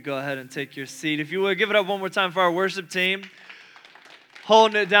Go ahead and take your seat. If you would, give it up one more time for our worship team.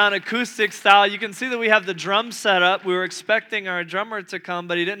 Holding it down acoustic style. You can see that we have the drum set up. We were expecting our drummer to come,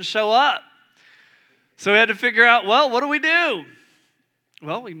 but he didn't show up. So we had to figure out, well, what do we do?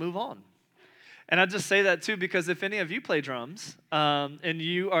 Well, we move on. And I just say that too because if any of you play drums and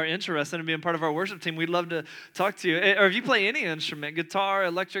you are interested in being part of our worship team, we'd love to talk to you. Or if you play any instrument, guitar,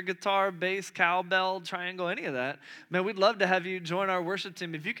 electric guitar, bass, cowbell, triangle, any of that, man, we'd love to have you join our worship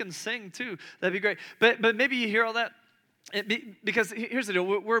team. If you can sing too, that'd be great. But maybe you hear all that. Because here's the deal,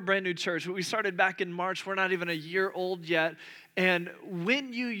 we're a brand new church. We started back in March. We're not even a year old yet. And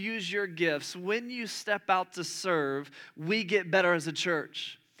when you use your gifts, when you step out to serve, we get better as a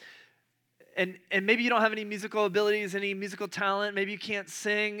church. And maybe you don't have any musical abilities, any musical talent. Maybe you can't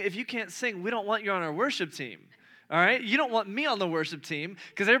sing. If you can't sing, we don't want you on our worship team. All right? You don't want me on the worship team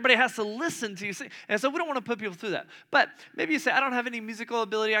because everybody has to listen to you sing. And so we don't want to put people through that. But maybe you say, I don't have any musical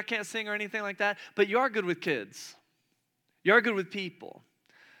ability. I can't sing or anything like that. But you are good with kids. You are good with people.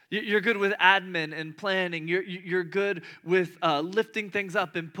 You're good with admin and planning. You're good with lifting things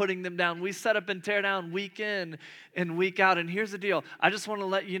up and putting them down. We set up and tear down week in and week out. And here's the deal. I just want to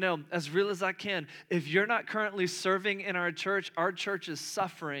let you know, as real as I can, if you're not currently serving in our church is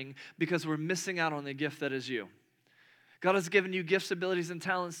suffering because we're missing out on the gift that is you. God has given you gifts, abilities, and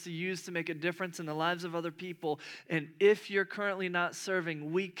talents to use to make a difference in the lives of other people. And if you're currently not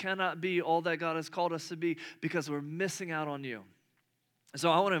serving, we cannot be all that God has called us to be because we're missing out on you.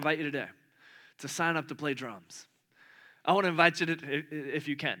 So I want to invite you today to sign up to play drums. I want to invite you to, if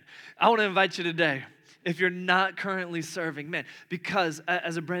you can. I want to invite you today, if you're not currently serving, man, because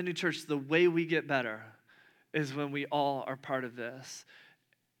as a brand new church, the way we get better is when we all are part of this.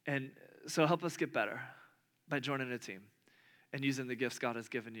 And so help us get better by joining a team and using the gifts God has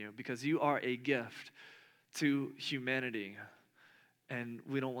given you, because you are a gift to humanity, and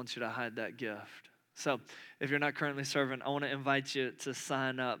we don't want you to hide that gift. So if you're not currently serving, I want to invite you to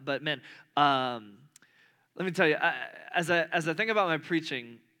sign up. But man, let me tell you, as I think about my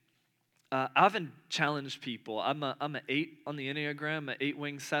preaching, I often challenge people. I'm an 8 on the Enneagram, an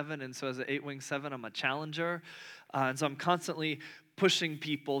 8-wing 7, and so as an 8-wing 7, I'm a challenger. And so I'm constantly pushing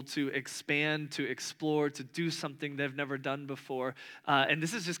people to expand, to explore, to do something they've never done before. And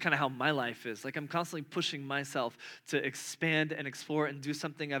this is just kind of how my life is. Like, I'm constantly pushing myself to expand and explore and do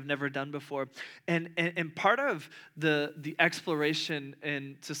something I've never done before. And part of the exploration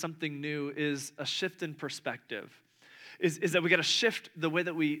into something new is a shift in perspective. Is that we got to shift the way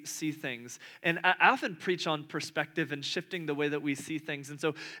that we see things. And I often preach on perspective and shifting the way that we see things. And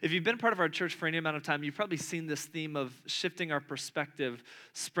so if you've been part of our church for any amount of time, you've probably seen this theme of shifting our perspective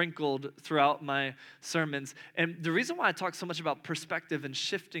sprinkled throughout my sermons. And the reason why I talk so much about perspective and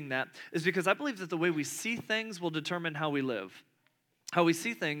shifting that is because I believe that the way we see things will determine how we live. How we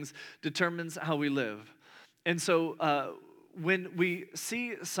see things determines how we live. And so when we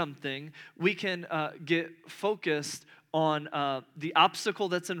see something, we can get focused on the obstacle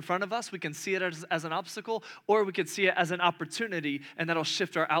that's in front of us. We can see it as an obstacle, or we could see it as an opportunity, and that'll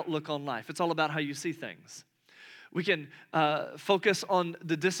shift our outlook on life. It's all about how you see things. We can focus on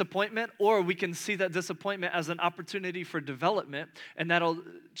the disappointment, or we can see that disappointment as an opportunity for development, and that'll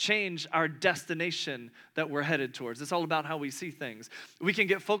change our destination that we're headed towards. It's all about how we see things. We can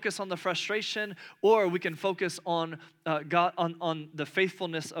get focused on the frustration, or we can focus on God, on the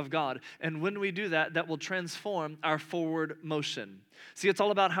faithfulness of God. And when we do that, that will transform our forward motion. See, it's all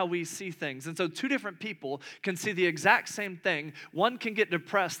about how we see things. And so 2 different people can see the exact same thing. One can get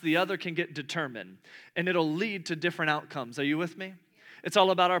depressed, the other can get determined. And it'll lead to different outcomes. Are you with me? It's all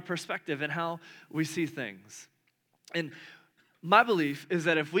about our perspective and how we see things. And my belief is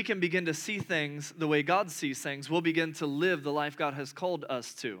that if we can begin to see things the way God sees things, we'll begin to live the life God has called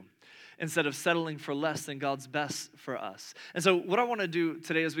us to, instead of settling for less than God's best for us. And so what I want to do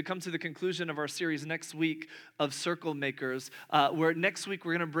today is we come to the conclusion of our series next week of Circle Makers, where next week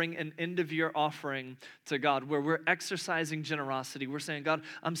we're going to bring an end-of-year offering to God, where we're exercising generosity. We're saying, God,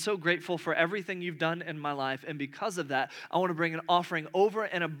 I'm so grateful for everything you've done in my life, and because of that, I want to bring an offering over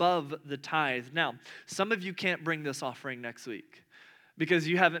and above the tithe. Now, some of you can't bring this offering next week, because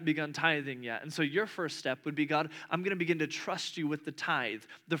you haven't begun tithing yet. And so your first step would be, God, I'm going to begin to trust you with the tithe,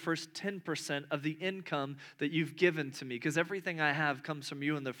 the first 10% of the income that you've given to me, because everything I have comes from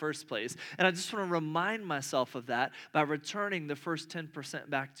you in the first place. And I just want to remind myself of that by returning the first 10%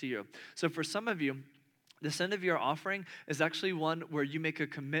 back to you. So for some of you, this end of year offering is actually one where you make a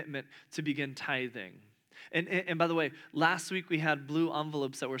commitment to begin tithing. And by the way, last week we had blue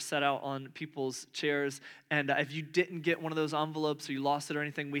envelopes that were set out on people's chairs. And if you didn't get one of those envelopes or you lost it or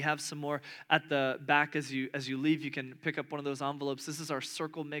anything, we have some more at the back as you leave. You can pick up one of those envelopes. This is our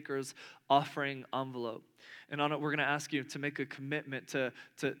Circle Makers offering envelope. And on it, we're going to ask you to make a commitment to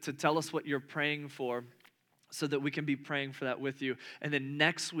tell us what you're praying for, so that we can be praying for that with you. And then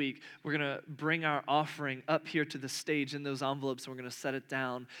next week, we're going to bring our offering up here to the stage in those envelopes, and we're going to set it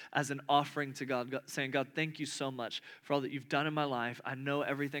down as an offering to God, saying, God, thank you so much for all that you've done in my life. I know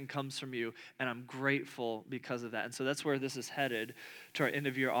everything comes from you, and I'm grateful because of that. And so that's where this is headed, to our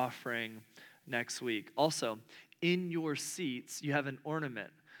end-of-year offering next week. Also, in your seats, you have an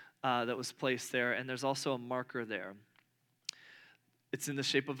ornament that was placed there, and there's also a marker there. It's in the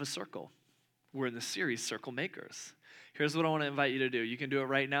shape of a circle. We're in the series, Circle Makers. Here's what I want to invite you to do. You can do it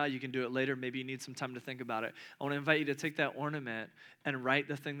right now. You can do it later. Maybe you need some time to think about it. I want to invite you to take that ornament and write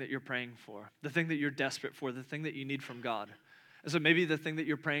the thing that you're praying for, the thing that you're desperate for, the thing that you need from God. And so maybe the thing that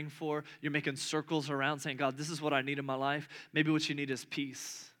you're praying for, you're making circles around saying, God, this is what I need in my life. Maybe what you need is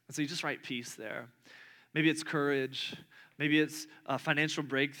peace. And so you just write peace there. Maybe it's courage. Maybe it's a financial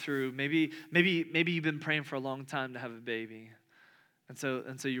breakthrough. Maybe you've been praying for a long time to have a baby. And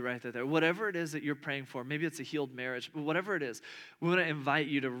so you write that there. Whatever it is that you're praying for, maybe it's a healed marriage, but whatever it is, we want to invite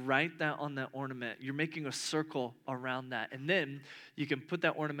you to write that on that ornament. You're making a circle around that. And then you can put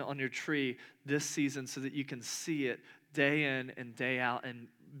that ornament on your tree this season so that you can see it day in and day out and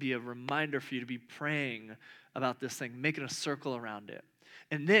be a reminder for you to be praying about this thing, making a circle around it.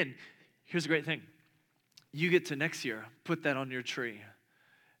 And then, here's a great thing. You get to next year, put that on your tree.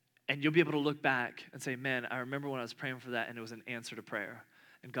 And you'll be able to look back and say, man, I remember when I was praying for that and it was an answer to prayer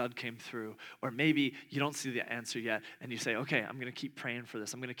and God came through. Or maybe you don't see the answer yet and you say, okay, I'm going to keep praying for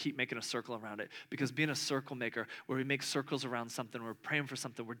this. I'm going to keep making a circle around it. Because being a circle maker, where we make circles around something, we're praying for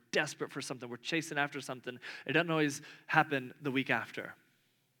something, we're desperate for something, we're chasing after something, it doesn't always happen the week after.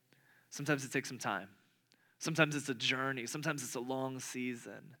 Sometimes it takes some time. Sometimes it's a journey. Sometimes it's a long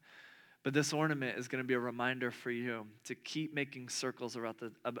season. But this ornament is going to be a reminder for you to keep making circles around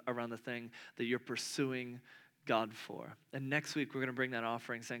the thing that you're pursuing God for. And next week, we're going to bring that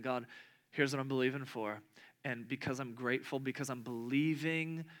offering saying, God, here's what I'm believing for. And because I'm grateful, because I'm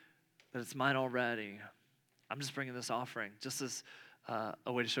believing that it's mine already, I'm just bringing this offering just as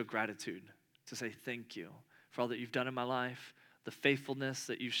a way to show gratitude, to say thank you for all that you've done in my life, the faithfulness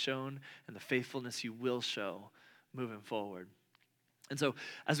that you've shown, and the faithfulness you will show moving forward. And so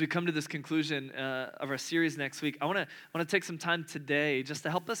as we come to this conclusion of our series next week, I want to take some time today just to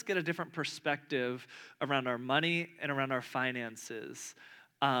help us get a different perspective around our money and around our finances.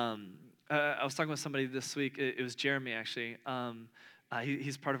 I was talking with somebody this week. It was Jeremy, actually.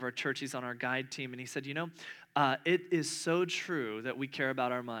 He's part of our church. He's on our guide team. And he said, it is so true that we care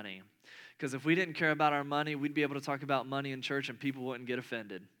about our money. Because if we didn't care about our money, we'd be able to talk about money in church and people wouldn't get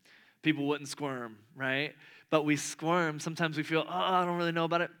offended. People wouldn't squirm, right? But we squirm. Sometimes we feel, I don't really know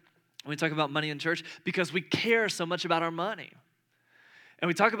about it when we talk about money in church because we care so much about our money. And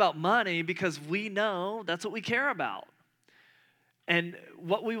we talk about money because we know that's what we care about. And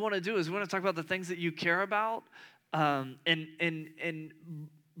what we want to do is we want to talk about the things that you care about and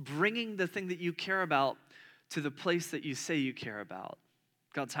bringing the thing that you care about to the place that you say you care about,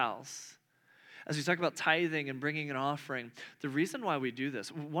 God's house. As we talk about tithing and bringing an offering, the reason why we do this,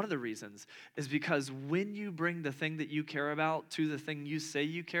 one of the reasons, is because when you bring the thing that you care about to the thing you say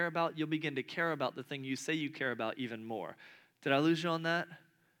you care about, you'll begin to care about the thing you say you care about even more. Did I lose you on that?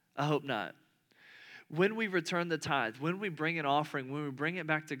 I hope not. When we return the tithe, when we bring an offering, when we bring it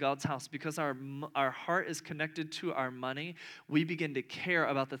back to God's house, because our heart is connected to our money, we begin to care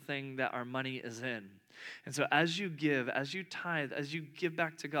about the thing that our money is in. And so as you give, as you tithe, as you give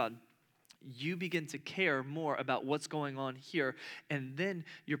back to God, you begin to care more about what's going on here, and then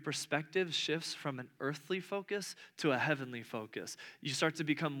your perspective shifts from an earthly focus to a heavenly focus. You start to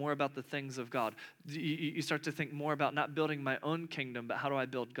become more about the things of God. You start to think more about not building my own kingdom, but how do I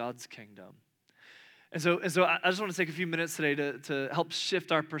build God's kingdom? And so I just want to take a few minutes today to help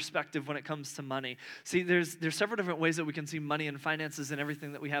shift our perspective when it comes to money. See, there's several different ways that we can see money and finances and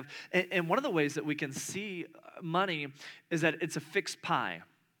everything that we have. And one of the ways that we can see money is that it's a fixed pie.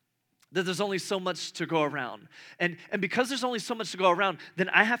 That there's only so much to go around. And because there's only so much to go around, then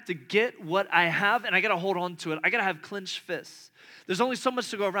I have to get what I have and I gotta hold on to it. I gotta have clenched fists. There's only so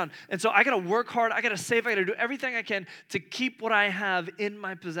much to go around. And so I gotta work hard, I gotta save, I gotta do everything I can to keep what I have in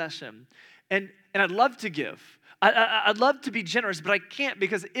my possession. And I'd love to give. I'd love to be generous, but I can't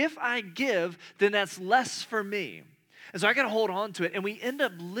because if I give, then that's less for me. And so I gotta hold on to it. And we end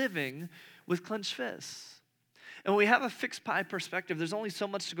up living with clenched fists. And when we have a fixed pie perspective, there's only so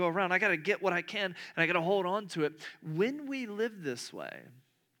much to go around. I got to get what I can, and I got to hold on to it. When we live this way,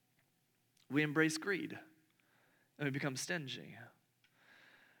 we embrace greed, and we become stingy.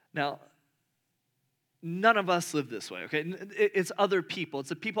 Now, none of us live this way, okay? It's other people. It's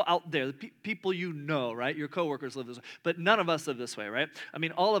the people out there, the people you know, right? Your coworkers live this way. But none of us live this way, right? I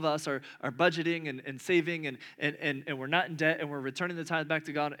mean, all of us are budgeting and saving, and we're not in debt, and we're returning the tithe back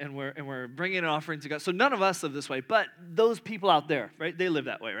to God, and we're bringing an offering to God. So none of us live this way. But those people out there, right? They live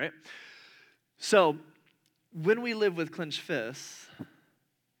that way, right? So when we live with clenched fists,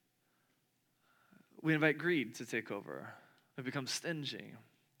 we invite greed to take over. We become stingy.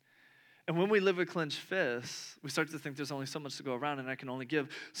 And when we live with clenched fists, we start to think there's only so much to go around and I can only give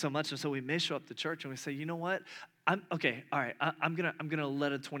so much. And so we may show up to church and we say, you know what? I'm gonna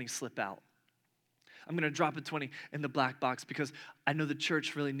let a 20 slip out. I'm gonna drop a 20 in the black box because I know the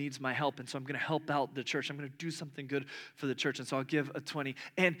church really needs my help. And so I'm gonna help out the church. I'm gonna do something good for the church. And so I'll give a 20.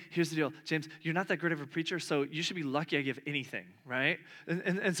 And here's the deal, James, you're not that great of a preacher, so you should be lucky I give anything, right?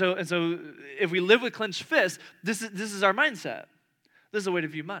 And so if we live with clenched fists, this is our mindset. This is a way to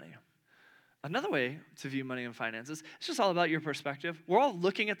view money. Another way to view money and finances, it's just all about your perspective. We're all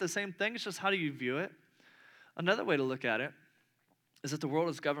looking at the same thing. It's just how do you view it? Another way to look at it is that the world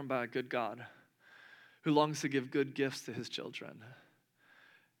is governed by a good God who longs to give good gifts to his children.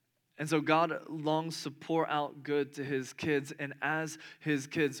 And so God longs to pour out good to his kids. And as his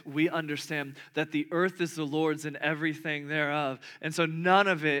kids, we understand that the earth is the Lord's and everything thereof. And so none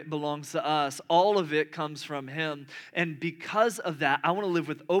of it belongs to us. All of it comes from him. And because of that, I want to live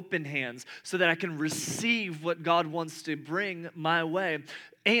with open hands so that I can receive what God wants to bring my way.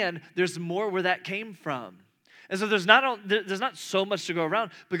 And there's more where that came from. And so there's not so much to go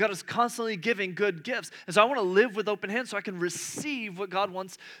around, but God is constantly giving good gifts. And so I want to live with open hands so I can receive what God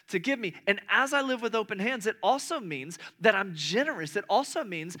wants to give me. And as I live with open hands, it also means that I'm generous. It also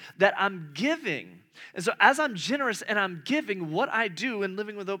means that I'm giving. And so as I'm generous and I'm giving, what I do in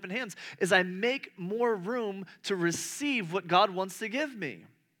living with open hands is I make more room to receive what God wants to give me.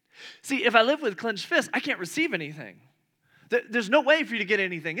 See, if I live with clenched fists, I can't receive anything. There's no way for you to get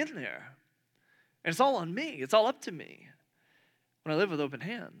anything in there. And it's all on me. It's all up to me. When I live with open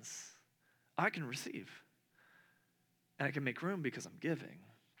hands, I can receive. And I can make room because I'm giving.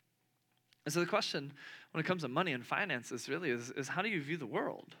 And so the question when it comes to money and finances really is how do you view the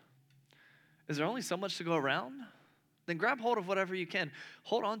world? Is there only so much to go around? Then grab hold of whatever you can.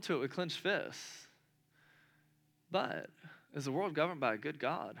 Hold on to it with clenched fists. But is the world governed by a good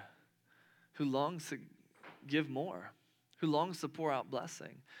God who longs to give more, who longs to pour out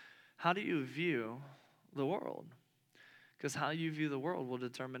blessing? How do you view the world? Because how you view the world will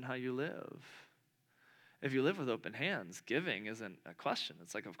determine how you live. If you live with open hands, giving isn't a question.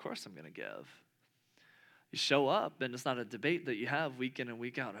 It's like, of course I'm going to give. You show up, and it's not a debate that you have week in and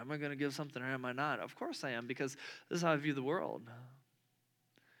week out. Am I going to give something or am I not? Of course I am, because this is how I view the world.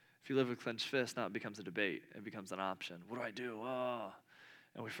 If you live with clenched fists, now it becomes a debate. It becomes an option. What do I do? Oh.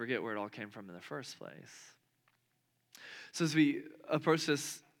 And we forget where it all came from in the first place. So as we approach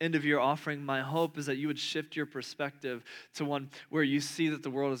this end of year offering, my hope is that you would shift your perspective to one where you see that the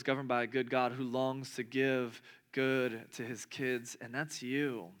world is governed by a good God who longs to give good to his kids, and that's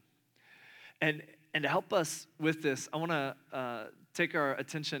you. And to help us with this, I want to take our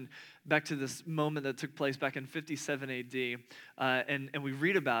attention back to this moment that took place back in 57 AD, and we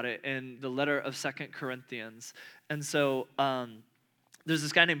read about it in the letter of 2 Corinthians. And so there's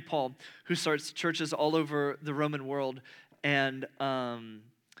this guy named Paul who starts churches all over the Roman world, and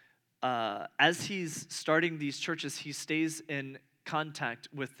as he's starting these churches, he stays in contact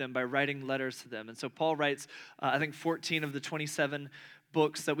with them by writing letters to them. And so Paul writes, I think, 14 of the 27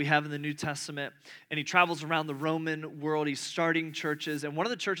 books that we have in the New Testament, and he travels around the Roman world. He's starting churches, and one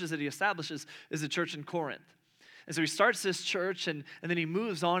of the churches that he establishes is a church in Corinth. And so he starts this church, and then he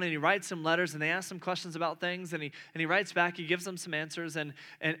moves on, and he writes some letters, and they ask some questions about things, and he writes back, he gives them some answers, and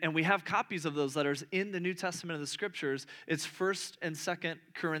we have copies of those letters in the New Testament of the Scriptures. It's 1st and 2nd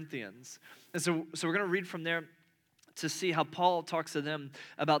Corinthians. And so we're going to read from there to see how Paul talks to them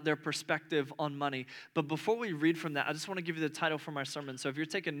about their perspective on money. But before we read from that, I just want to give you the title for my sermon. So if you're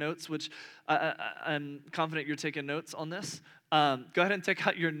taking notes, which I'm confident you're taking notes on this, go ahead and take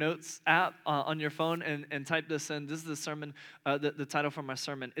out your notes app on your phone and type this in. This is the sermon, the title for my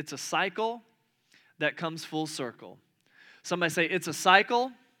sermon. It's a cycle that comes full circle. Somebody say, it's a cycle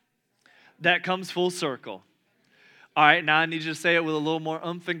that comes full circle. All right, now I need you to say it with a little more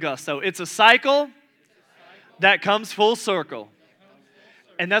oomph and gusto. It's a cycle that comes full circle.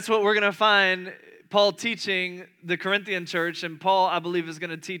 And that's what we're going to find Paul teaching the Corinthian church, and Paul, I believe, is going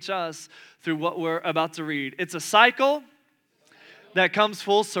to teach us through what we're about to read. It's a cycle that comes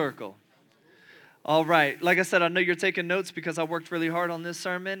full circle. All right. Like I said, I know you're taking notes because I worked really hard on this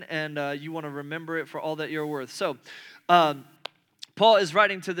sermon, and you want to remember it for all that you're worth. So, Paul is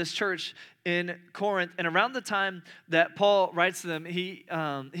writing to this church in Corinth, and around the time that Paul writes to them, he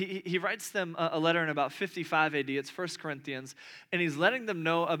writes them a letter in about 55 AD. It's 1 Corinthians, and he's letting them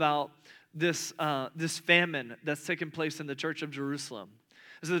know about this famine that's taken place in the church of Jerusalem.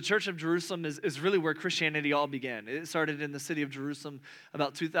 So the church of Jerusalem is really where Christianity all began. It started in the city of Jerusalem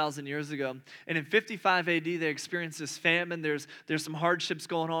about 2,000 years ago. And in 55 AD, they experienced this famine. There's some hardships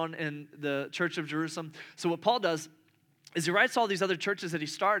going on in the church of Jerusalem. So what Paul does is he writes all these other churches that he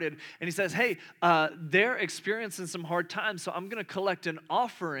started, and he says, hey, they're experiencing some hard times, so I'm going to collect an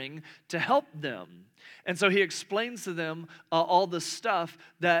offering to help them. And so he explains to them all the stuff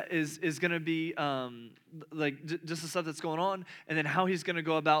that is going to be, just the stuff that's going on, and then how he's going to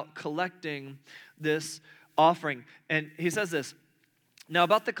go about collecting this offering. And he says this, now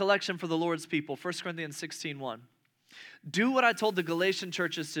about the collection for the Lord's people, 1 Corinthians 16:1. Do what I told the Galatian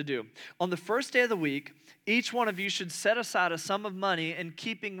churches to do. On the first day of the week, each one of you should set aside a sum of money in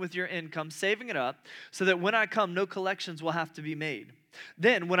keeping with your income, saving it up, so that when I come, no collections will have to be made.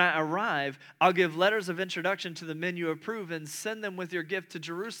 Then, when I arrive, I'll give letters of introduction to the men you approve and send them with your gift to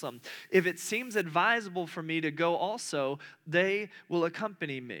Jerusalem. If it seems advisable for me to go also, they will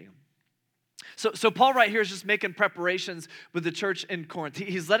accompany me. So Paul right here is just making preparations with the church in Corinth.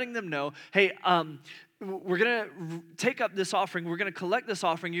 He's letting them know, hey, we're going to take up this offering. We're going to collect this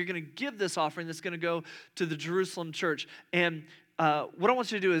offering. You're going to give this offering that's going to go to the Jerusalem church. And what I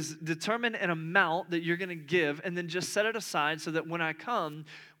want you to do is determine an amount that you're going to give and then just set it aside so that when I come,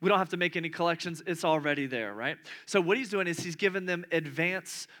 we don't have to make any collections. It's already there, right? So what he's doing is he's giving them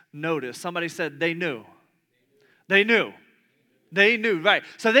advance notice. Somebody said they knew. They knew. They knew, right?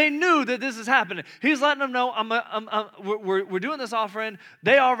 So they knew that this is happening. He's letting them know, we're doing this offering.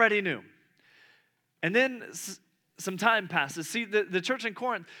 They already knew. And then some time passes. See, the church in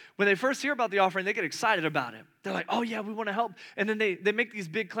Corinth, when they first hear about the offering, they get excited about it. They're like, oh yeah, we want to help. And then they make these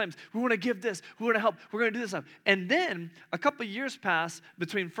big claims. We want to give this. We want to help. We're going to do this stuff. And then a couple years pass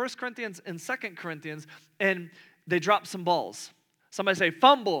between 1 Corinthians and 2 Corinthians, and they drop some balls. Somebody say,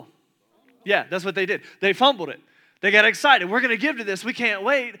 fumble. Yeah, that's what they did. They fumbled it. They got excited. We're going to give to this. We can't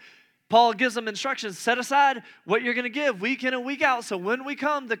wait. Paul gives them instructions. Set aside what you're going to give week in and week out. So when we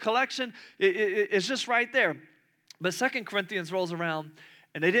come, the collection is just right there. But 2 Corinthians rolls around,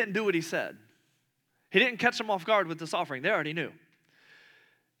 and they didn't do what he said. He didn't catch them off guard with this offering. They already knew.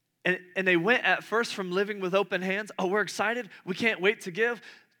 And they went at first from living with open hands. Oh, we're excited. We can't wait to give.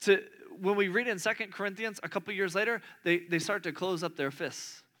 To when we read in 2 Corinthians, a couple years later, they start to close up their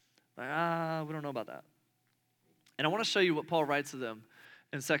fists. Like, we don't know about that. And I want to show you what Paul writes to them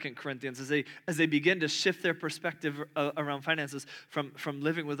in 2 Corinthians as they begin to shift their perspective around finances from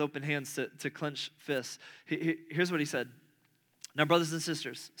living with open hands to clenched fists. Here's what he said. Now, brothers and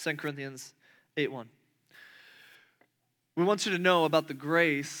sisters, 2 Corinthians 8:1. We want you to know about the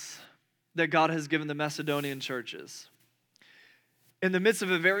grace that God has given the Macedonian churches. In the midst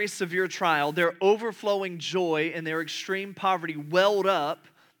of a very severe trial, their overflowing joy and their extreme poverty welled up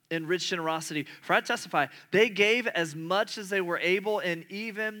in rich generosity. For I testify, they gave as much as they were able and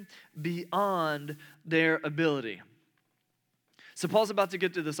even beyond their ability. So Paul's about to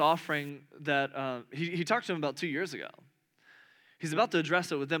get to this offering that he talked to them about 2 years ago. He's about to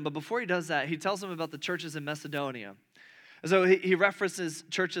address it with them, but before he does that, he tells them about the churches in Macedonia. So he references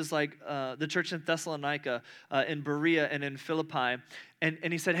churches like the church in Thessalonica, in Berea, and in Philippi.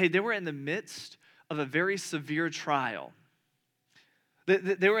 And he said, hey, they were in the midst of a very severe trial.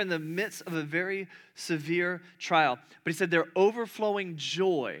 They were in the midst of a very severe trial. But he said their overflowing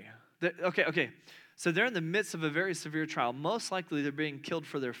joy. Okay. So they're in the midst of a very severe trial. Most likely they're being killed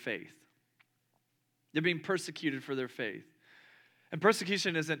for their faith. They're being persecuted for their faith. And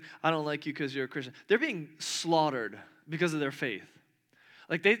persecution isn't, I don't like you because you're a Christian. They're being slaughtered because of their faith.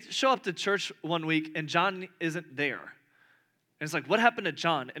 Like they show up to church one week and John isn't there. And it's like, what happened to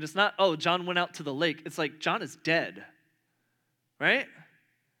John? And it's not, oh, John went out to the lake. It's like, John is dead. Right?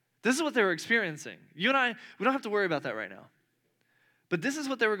 This is what they were experiencing. You and I, we don't have to worry about that right now. But this is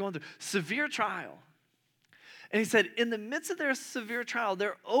what they were going through. Severe trial. And he said, in the midst of their severe trial,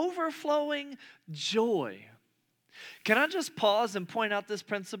 their overflowing joy. Can I just pause and point out this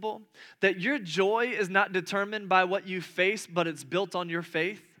principle? That your joy is not determined by what you face, but it's built on your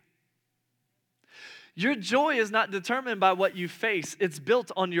faith. Your joy is not determined by what you face. It's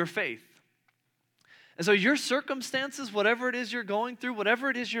built on your faith. And so your circumstances, whatever it is you're going through, whatever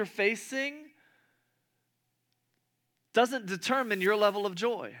it is you're facing, doesn't determine your level of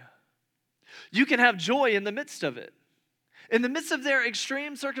joy. You can have joy in the midst of it. In the midst of their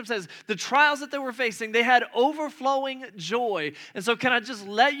extreme circumstances, the trials that they were facing, they had overflowing joy. And so can I just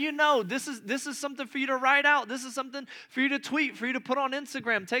let you know, this is something for you to write out. This is something for you to tweet, for you to put on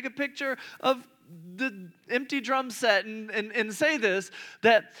Instagram. Take a picture of the empty drum set and say this,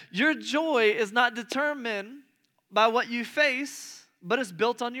 that your joy is not determined by what you face, but it's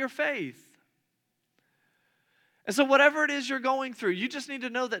built on your faith. And so whatever it is you're going through, you just need to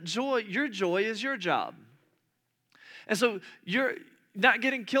know that your joy is your job. And so you're not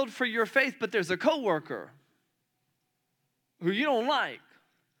getting killed for your faith, but there's a coworker who you don't like.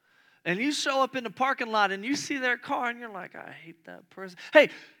 And you show up in the parking lot and you see their car and you're like, I hate that person. Hey,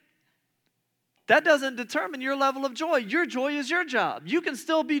 that doesn't determine your level of joy. Your joy is your job. You can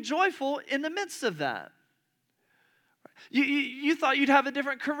still be joyful in the midst of that. You thought you'd have a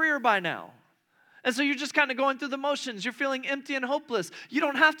different career by now. And so you're just kind of going through the motions. You're feeling empty and hopeless. You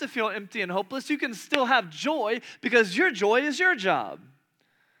don't have to feel empty and hopeless. You can still have joy because your joy is your job.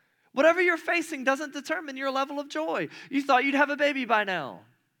 Whatever you're facing doesn't determine your level of joy. You thought you'd have a baby by now.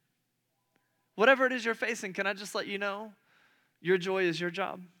 Whatever it is you're facing, can I just let you know, your joy is your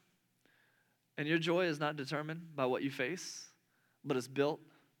job. And your joy is not determined by what you face, but it's built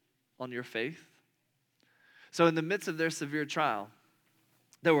on your faith. So in the midst of their severe trial,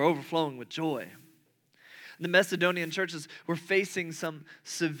 they were overflowing with joy. The Macedonian churches were facing some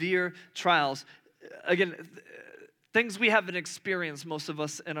severe trials. Again, things we haven't experienced, most of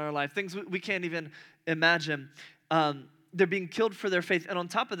us in our life, things we can't even imagine. They're being killed for their faith. And on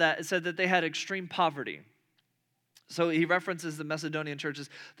top of that, it said that they had extreme poverty. So he references the Macedonian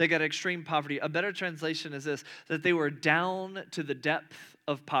churches. They got extreme poverty. A better translation is this, that they were down to the depth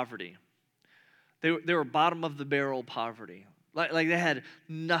of poverty. They were bottom of the barrel poverty. Like they had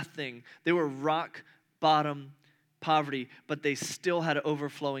nothing. They were rock bottom poverty, but they still had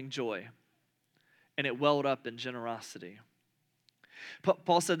overflowing joy. And it welled up in generosity.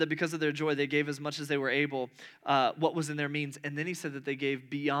 Paul said that because of their joy, they gave as much as they were able, what was in their means. And then he said that they gave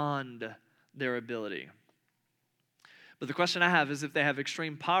beyond their ability. But the question I have is, if they have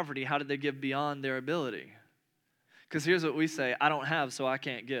extreme poverty, how did they give beyond their ability? Because here's what we say, I don't have, so I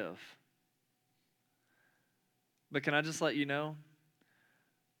can't give. But can I just let you know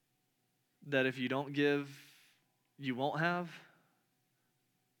that if you don't give, you won't have?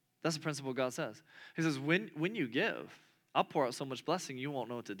 That's the principle God says. He says, when you give, I'll pour out so much blessing you won't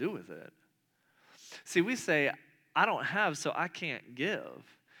know what to do with it. See, we say, I don't have, so I can't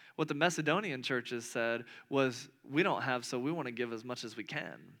give. What the Macedonian churches said was, we don't have, so we want to give as much as we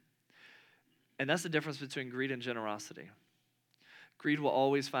can. And that's the difference between greed and generosity. Greed will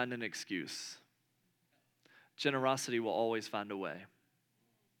always find an excuse. Generosity will always find a way.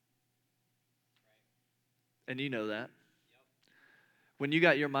 And you know that. When you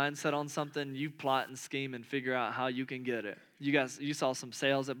got your mind set on something, you plot and scheme and figure out how you can get it. You saw some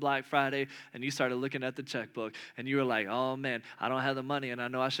sales at Black Friday, and you started looking at the checkbook, and you were like, oh, man, I don't have the money, and I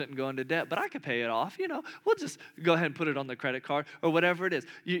know I shouldn't go into debt, but I could pay it off. We'll just go ahead and put it on the credit card or whatever it is.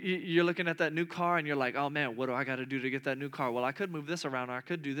 You're looking at that new car, and you're like, oh, man, what do I got to do to get that new car? Well, I could move this around, or I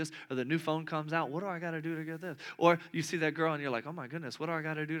could do this, or the new phone comes out. What do I got to do to get this? Or you see that girl, and you're like, oh, my goodness, what do I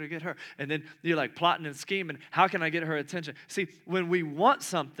got to do to get her? And then you're like plotting and scheming, how can I get her attention? See, when we want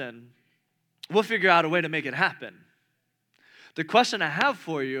something, we'll figure out a way to make it happen. The question I have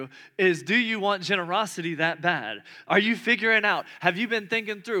for you is, do you want generosity that bad? Are you figuring out, have you been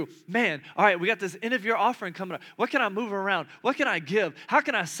thinking through, man, all right, we got this end of year offering coming up. What can I move around? What can I give? How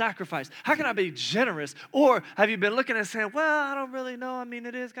can I sacrifice? How can I be generous? Or have you been looking and saying, well, I don't really know. I mean,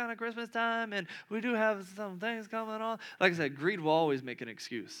 it is kind of Christmas time, and we do have some things coming on. Like I said, greed will always make an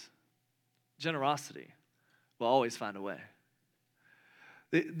excuse. Generosity will always find a way.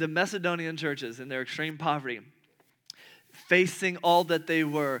 The Macedonian churches in their extreme poverty, facing all that they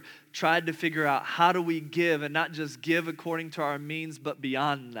were, tried to figure out, how do we give, and not just give according to our means, but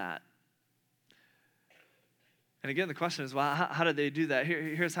beyond that. And again, the question is, well, how did they do that?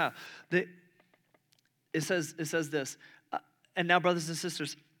 Here's how. It says this, and now, brothers and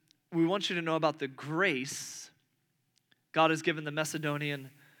sisters, we want you to know about the grace God has given the Macedonian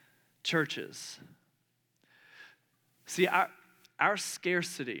churches. See, our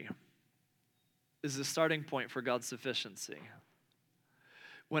scarcity is the starting point for God's sufficiency.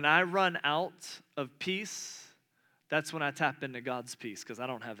 When I run out of peace, that's when I tap into God's peace, because I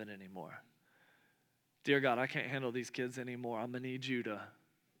don't have it anymore. Dear God, I can't handle these kids anymore. I'm going to need you to.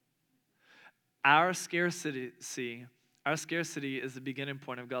 Our scarcity is the beginning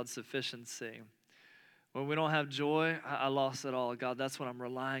point of God's sufficiency. When we don't have joy, I lost it all. God, that's when I'm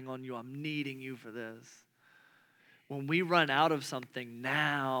relying on you. I'm needing you for this. When we run out of something,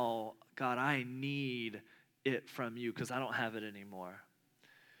 now, God, I need it from you because I don't have it anymore.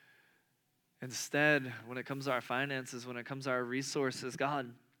 Instead, when it comes to our finances, when it comes to our resources,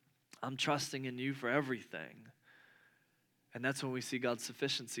 God, I'm trusting in you for everything. And that's when we see God's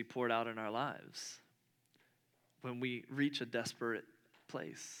sufficiency poured out in our lives, when we reach a desperate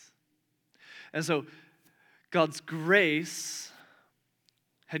place. And so God's grace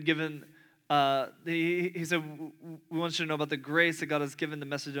had given, he said, we want you to know about the grace that God has given the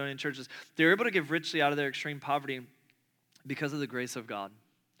Macedonian churches. They were able to give richly out of their extreme poverty because of the grace of God,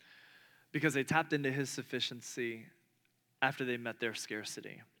 because they tapped into his sufficiency after they met their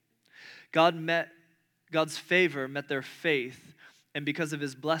scarcity. God's favor met their faith, and because of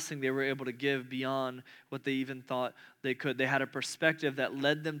his blessing, they were able to give beyond what they even thought they could. They had a perspective that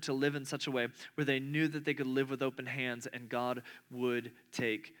led them to live in such a way where they knew that they could live with open hands and God would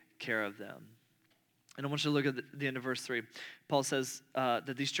take care of them. And I want you to look at the end of verse 3. Paul says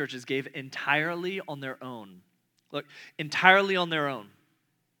that these churches gave entirely on their own. Look, entirely on their own.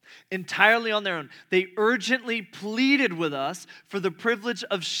 Entirely on their own. They urgently pleaded with us for the privilege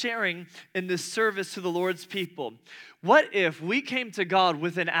of sharing in this service to the Lord's people. What if we came to God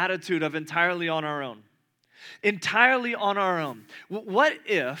with an attitude of entirely on our own? Entirely on our own. What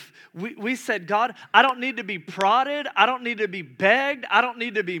if we said, God, I don't need to be prodded. I don't need to be begged. I don't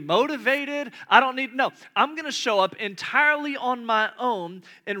need to be motivated. No, I'm going to show up entirely on my own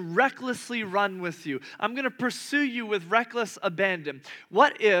and recklessly run with you. I'm going to pursue you with reckless abandon.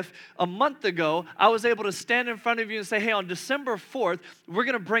 What if a month ago I was able to stand in front of you and say, hey, on December 4th, we're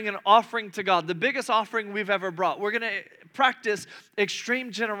going to bring an offering to God, the biggest offering we've ever brought. We're going to practice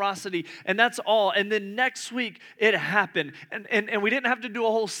extreme generosity, and that's all. And then next week, it happened. And we didn't have to do a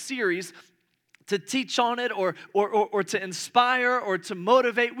whole series to teach on it or to inspire or to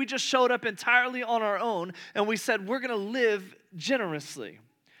motivate. We just showed up entirely on our own, and we said, we're going to live generously.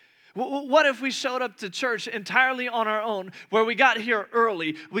 What if we showed up to church entirely on our own, where we got here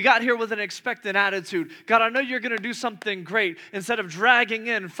early, we got here with an expectant attitude? God, I know you're going to do something great, instead of dragging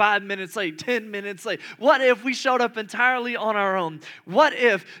in 5 minutes late, 10 minutes late. What if we showed up entirely on our own? What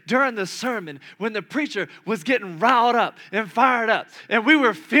if during the sermon, when the preacher was getting riled up and fired up, and we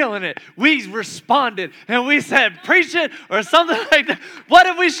were feeling it, we responded, and we said, preach it, or something like that? What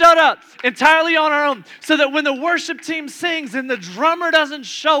if we showed up entirely on our own, so that when the worship team sings and the drummer doesn't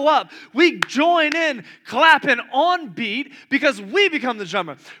show up, we join in clapping on beat because we become the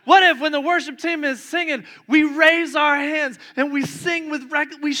drummer? What if when the worship team is singing, we raise our hands and we sing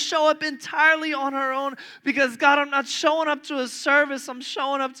we show up entirely on our own because, God, I'm not showing up to a service, I'm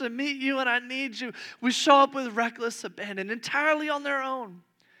showing up to meet you and I need you. We show up with reckless abandon, entirely on their own.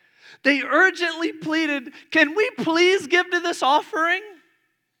 They urgently pleaded, can we please give to this offering?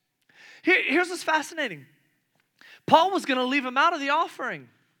 Here's what's fascinating. Paul was going to leave them out of the offering.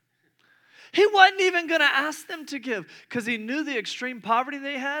 He wasn't even going to ask them to give because he knew the extreme poverty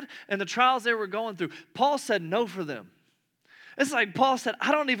they had and the trials they were going through. Paul said no for them. It's like Paul said,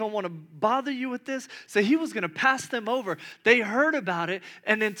 I don't even want to bother you with this. So he was going to pass them over. They heard about it,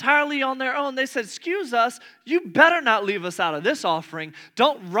 and entirely on their own, they said, excuse us, you better not leave us out of this offering.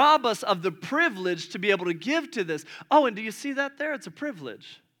 Don't rob us of the privilege to be able to give to this. Oh, and do you see that there? It's a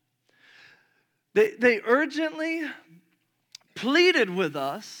privilege. They urgently pleaded with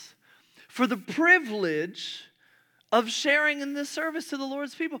us for the privilege of sharing in this service to the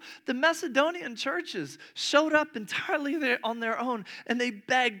Lord's people. The Macedonian churches showed up entirely on their own, and they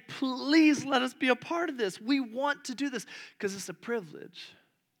begged, please let us be a part of this. We want to do this because it's a privilege.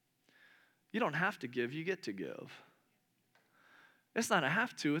 You don't have to give, you get to give. It's not a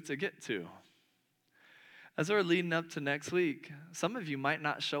have to, it's a get to. As we're leading up to next week, some of you might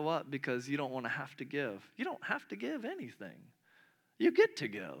not show up because you don't want to have to give. You don't have to give anything. You get to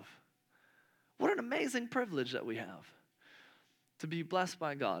give. What an amazing privilege that we have to be blessed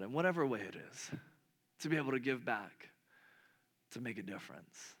by God in whatever way it is, to be able to give back, to make a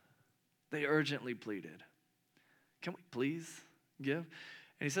difference. They urgently pleaded, can we please give? And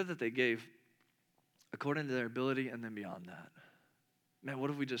he said that they gave according to their ability and then beyond that. Man, what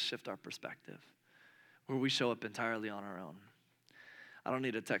if we just shift our perspective where we show up entirely on our own? I don't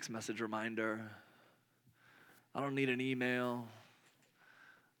need a text message reminder. I don't need an email.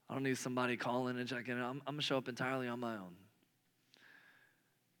 I don't need somebody calling and checking in. I'm going to show up entirely on my own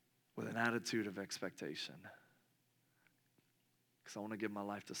with an attitude of expectation because I want to give my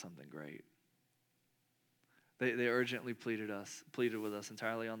life to something great. They urgently pleaded with us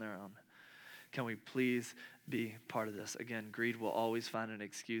entirely on their own. Can we please be part of this? Again, greed will always find an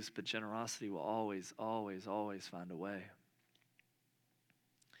excuse, but generosity will always, always, always find a way.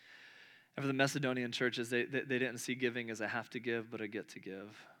 And for the Macedonian churches, they didn't see giving as a have to give, but a get to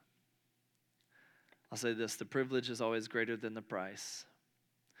give. I'll say this, the privilege is always greater than the price.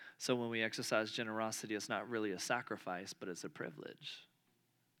 So when we exercise generosity, it's not really a sacrifice, but it's a privilege.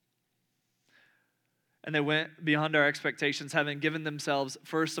 And they went beyond our expectations, having given themselves,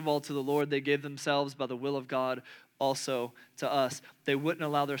 first of all, to the Lord. They gave themselves by the will of God also to us. They wouldn't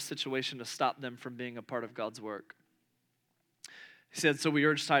allow their situation to stop them from being a part of God's work. He said, so we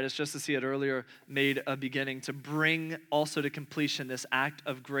urge Titus, just as he had earlier made a beginning, to bring also to completion this act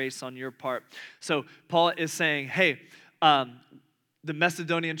of grace on your part. So Paul is saying, hey, the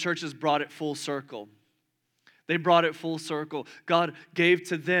Macedonian churches brought it full circle. They brought it full circle. God gave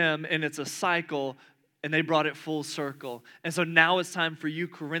to them, and it's a cycle, and they brought it full circle. And so now it's time for you,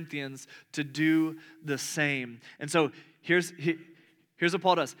 Corinthians, to do the same. And so here's what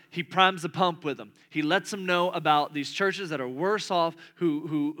Paul does. He primes the pump with them. He lets them know about these churches that are worse off,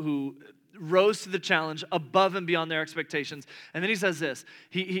 who rose to the challenge above and beyond their expectations. And then he says this.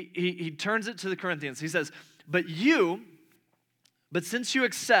 He turns it to the Corinthians. He says, but since you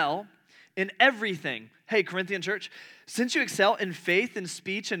excel in everything, hey, Corinthian church, since you excel in faith and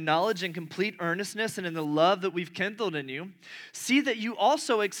speech and knowledge and complete earnestness and in the love that we've kindled in you, see that you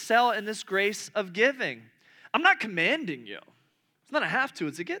also excel in this grace of giving. I'm not commanding you. It's not a have to,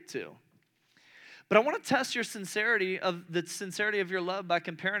 it's a get to. But I want to test the sincerity of your love by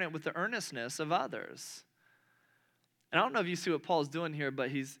comparing it with the earnestness of others. And I don't know if you see what Paul's doing here, but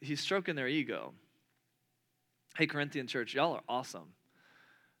he's stroking their ego. Hey, Corinthian church, y'all are awesome.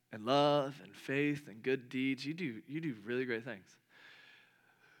 And love and faith and good deeds, you do really great things.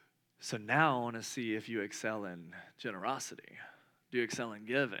 So now I want to see if you excel in generosity. Do you excel in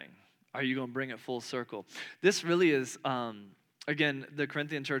giving? Are you going to bring it full circle? This really is... Again, the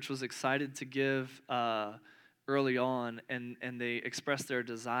Corinthian church was excited to give early on, and they expressed their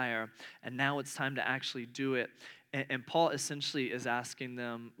desire, and now it's time to actually do it. And Paul essentially is asking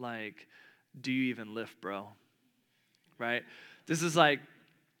them, like, do you even lift, bro? Right? This is like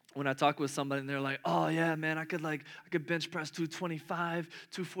when I talk with somebody and they're like, oh yeah, man, I could bench press 225,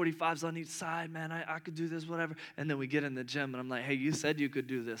 245s on each side, man, I could do this, whatever. And then we get in the gym and I'm like, hey, you said you could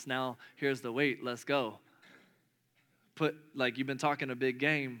do this. Now here's the weight, let's go. You've been talking a big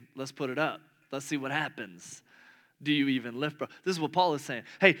game, let's put it up. Let's see what happens. Do you even lift, bro? This is what Paul is saying.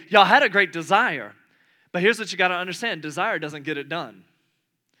 Hey, y'all had a great desire, but here's what you got to understand. Desire doesn't get it done.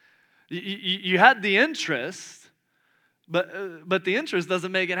 You had the interest, but the interest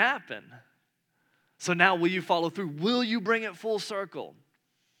doesn't make it happen. So now will you follow through? Will you bring it full circle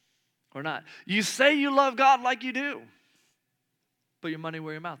or not? You say you love God like you do. Put your money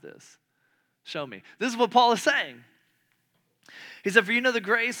where your mouth is. Show me. This is what Paul is saying. He said, for you know the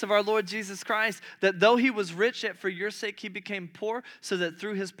grace of our Lord Jesus Christ, that though he was rich, yet for your sake he became poor, so that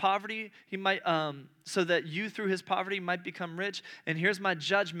through his poverty so that you through his poverty might become rich. And here's my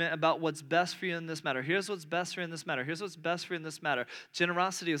judgment about what's best for you in this matter. Here's what's best for you in this matter. Here's what's best for you in this matter.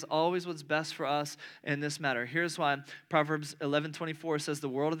 Generosity is always what's best for us in this matter. Here's why Proverbs 11:24 says, the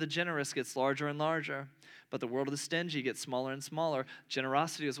world of the generous gets larger and larger, but the world of the stingy gets smaller and smaller.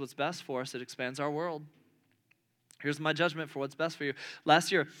 Generosity is what's best for us. It expands our world. Here's my judgment for what's best for you.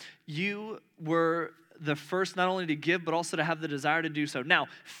 Last year, you were the first not only to give, but also to have the desire to do so. Now,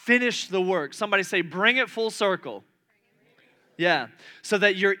 finish the work. Somebody say, bring it full circle. Yeah, so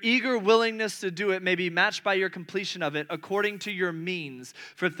that your eager willingness to do it may be matched by your completion of it according to your means.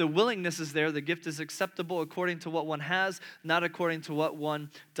 For if the willingness is there, the gift is acceptable according to what one has, not according to what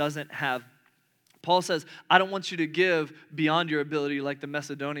one doesn't have. Paul says, I don't want you to give beyond your ability like the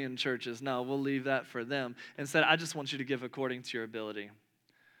Macedonian churches. No, we'll leave that for them. Instead, I just want you to give according to your ability.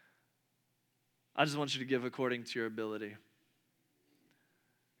 I just want you to give according to your ability.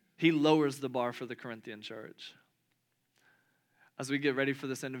 He lowers the bar for the Corinthian church. As we get ready for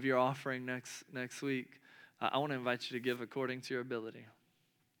this end of year offering next week, I want to invite you to give according to your ability.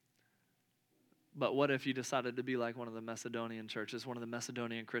 But what if you decided to be like one of the Macedonian churches, one of the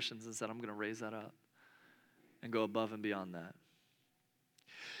Macedonian Christians, and said, I'm going to raise that up and go above and beyond that?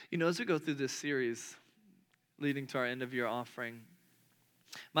 You know, as we go through this series leading to our end of year offering,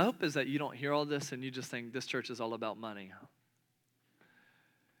 my hope is that you don't hear all this and you just think this church is all about money.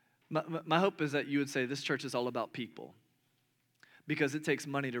 My hope is that you would say this church is all about people, because it takes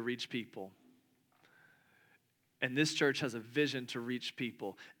money to reach people. And this church has a vision to reach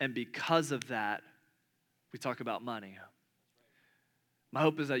people. And because of that, we talk about money. My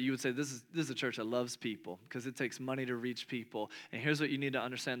hope is that you would say, this is a church that loves people, because it takes money to reach people. And here's what you need to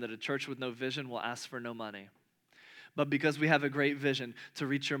understand, that a church with no vision will ask for no money. but because we have a great vision to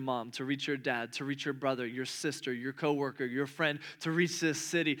reach your mom, to reach your dad, to reach your brother, your sister, your coworker, your friend, to reach this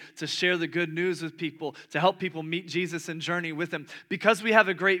city, to share the good news with people, to help people meet Jesus and journey with him. Because we have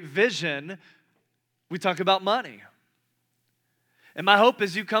a great vision, we talk about money. And my hope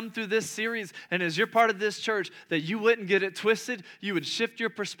as you come through this series and as you're part of this church, that you wouldn't get it twisted. You would shift your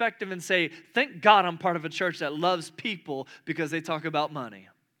perspective and say, thank God I'm part of a church that loves people because they talk about money.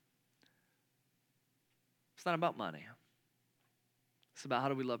 It's not about money. It's about how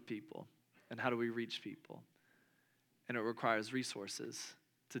do we love people and how do we reach people. And it requires resources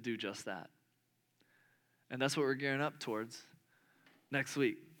to do just that. And that's what we're gearing up towards next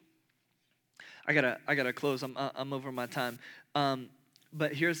week. I gotta close. I'm over my time.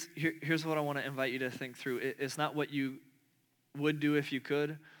 But here's what I want to invite you to think through. It's not what you would do if you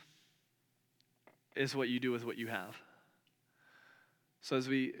could. It's what you do with what you have. So as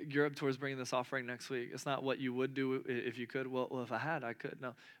we gear up towards bringing this offering next week, it's not what you would do if you could. Well, if I had, I could.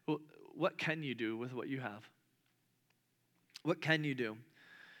 No. Well, what can you do with what you have? What can you do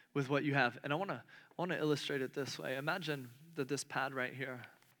with what you have? And I want to illustrate it this way. Imagine that this pad right here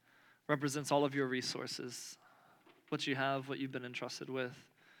represents all of your resources, what you have, what you've been entrusted with.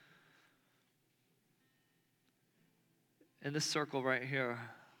 And this circle right here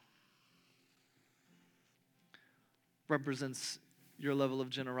represents your level of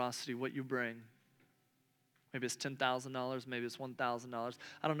generosity, what you bring. Maybe it's $10,000, maybe it's $1,000.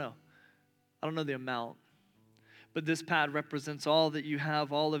 I don't know. I don't know the amount. But this pad represents all that you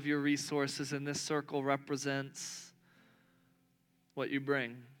have, all of your resources, and this circle represents what you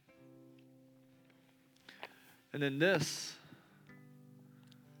bring. And then this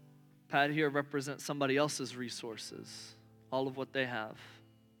pad here represents somebody else's resources, all of what they have.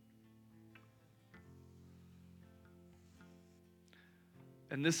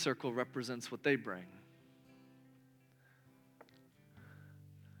 And this circle represents what they bring.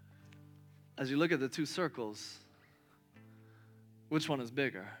 As you look at the two circles, which one is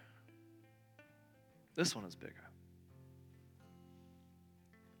bigger? This one is bigger.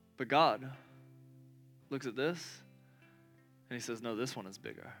 But God looks at this and he says, no, this one is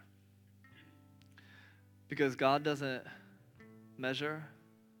bigger. Because God doesn't measure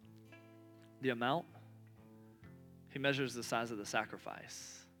the amount. He measures the size of the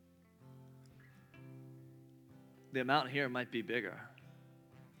sacrifice. The amount here might be bigger,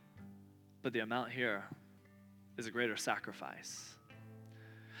 but the amount here is a greater sacrifice.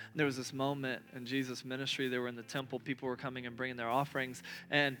 There was this moment in Jesus' ministry. They were in the temple. People were coming and bringing their offerings.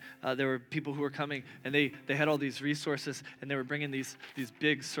 And there were people who were coming, and they had all these resources, and they were bringing these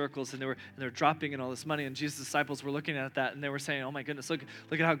big circles, and they were dropping in all this money. And Jesus' disciples were looking at that, and they were saying, oh, my goodness, look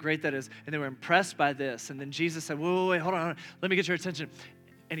at how great that is. And they were impressed by this. And then Jesus said, wait, hold on. Let me get your attention.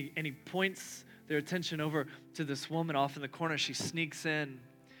 And he points their attention over to this woman off in the corner. She sneaks in.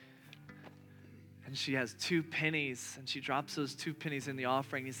 And she has 2 pennies, and she drops those 2 pennies in the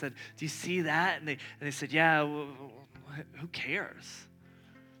offering. He said, do you see that? And they said, yeah, who cares?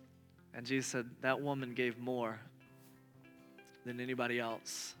 And Jesus said, that woman gave more than anybody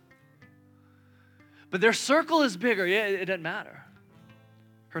else. But their circle is bigger. Yeah, it doesn't matter.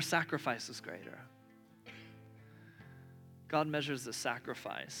 Her sacrifice is greater. God measures the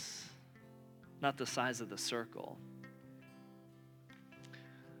sacrifice, not the size of the circle.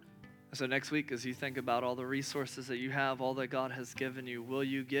 So next week, as you think about all the resources that you have, all that God has given you, will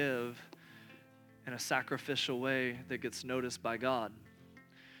you give in a sacrificial way that gets noticed by God?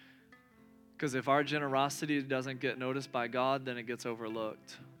 Because if our generosity doesn't get noticed by God, then it gets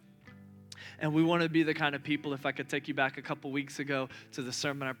overlooked. And we want to be the kind of people, if I could take you back a couple weeks ago to the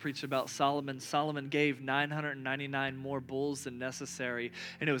sermon I preached about Solomon. Solomon gave 999 more bulls than necessary,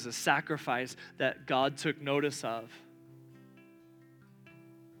 and it was a sacrifice that God took notice of.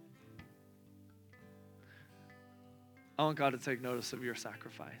 I want God to take notice of your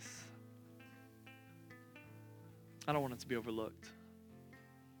sacrifice. I don't want it to be overlooked.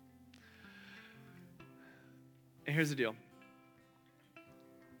 And here's the deal.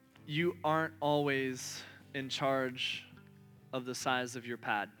 You aren't always in charge of the size of your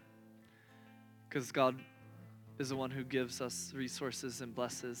pad, because God is the one who gives us resources and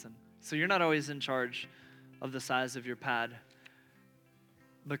blesses. And so you're not always in charge of the size of your pad.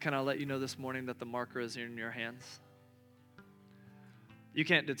 But can I let you know this morning that the marker is in your hands? You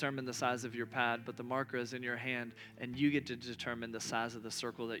can't determine the size of your pad, but the marker is in your hand, and you get to determine the size of the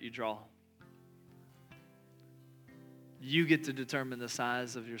circle that you draw. You get to determine the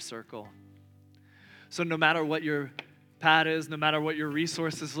size of your circle. So no matter what your pad is, no matter what your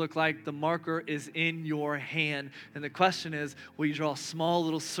resources look like, the marker is in your hand. And the question is, will you draw a small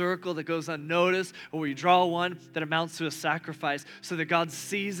little circle that goes unnoticed, or will you draw one that amounts to a sacrifice so that God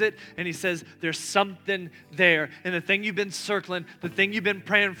sees it and he says, there's something there. And the thing you've been circling, the thing you've been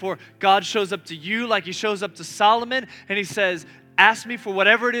praying for, God shows up to you like he shows up to Solomon, and he says, ask me for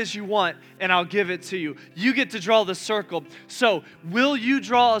whatever it is you want, and I'll give it to you. You get to draw the circle. So, will you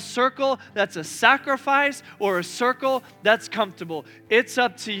draw a circle that's a sacrifice or a circle that's comfortable? It's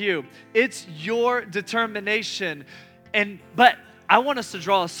up to you. It's your determination. But I want us to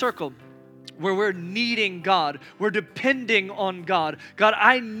draw a circle where we're needing God. We're depending on God. God,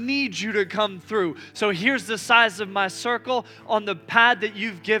 I need you to come through. So here's the size of my circle on the pad that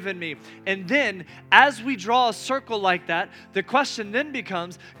you've given me. And then as we draw a circle like that, the question then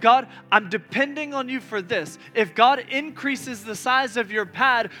becomes, God, I'm depending on you for this. If God increases the size of your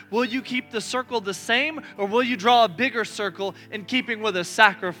pad, will you keep the circle the same, or will you draw a bigger circle in keeping with a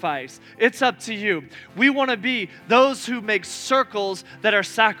sacrifice? It's up to you. We want to be those who make circles that are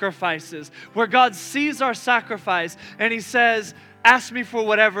sacrifices, where God sees our sacrifice and he says, ask me for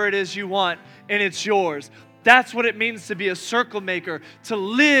whatever it is you want, and it's yours. That's what it means to be a circle maker, to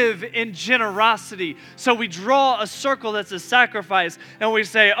live in generosity. So we draw a circle that's a sacrifice, and we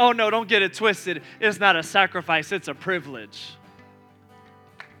say, oh no, don't get it twisted. It's not a sacrifice, it's a privilege.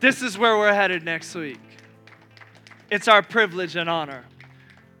 This is where we're headed next week. It's our privilege and honor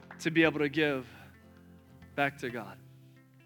to be able to give back to God.